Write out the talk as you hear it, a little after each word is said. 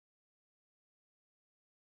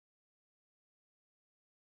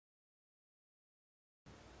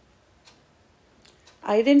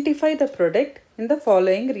Identify the product in the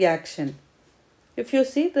following reaction. If you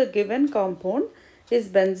see, the given compound is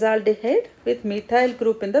benzaldehyde with methyl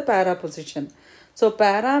group in the para position. So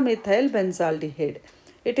para-methyl benzaldehyde.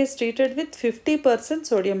 It is treated with 50%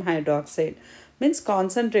 sodium hydroxide, means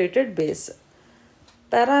concentrated base.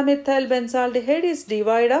 Para-methyl benzaldehyde is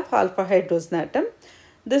devoid of alpha hydrogen atom.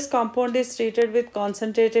 This compound is treated with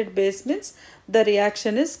concentrated base, means the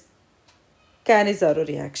reaction is Cannizzaro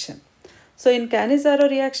reaction. So in Cannizzaro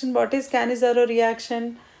reaction, what is Cannizzaro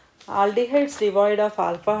reaction? Aldehydes devoid of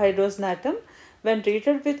alpha hydrogen atom, when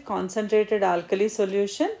treated with concentrated alkali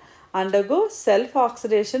solution, undergo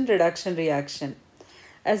self-oxidation reduction reaction.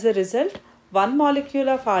 As a result, one molecule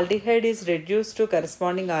of aldehyde is reduced to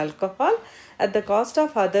corresponding alcohol at the cost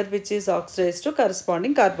of other, which is oxidized to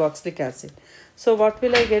corresponding carboxylic acid. So what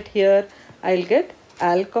will I get here? I will get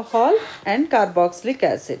alcohol and carboxylic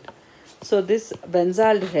acid. So this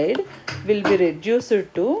benzaldehyde will be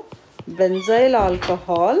reduced to benzyl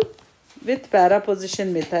alcohol with para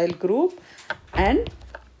position methyl group and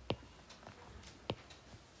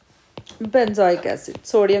benzoic acid,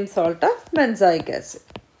 sodium salt of benzoic acid.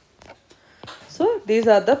 So these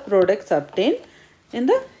are the products obtained in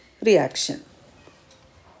the reaction.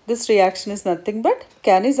 This reaction is nothing but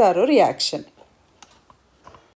Cannizzaro reaction.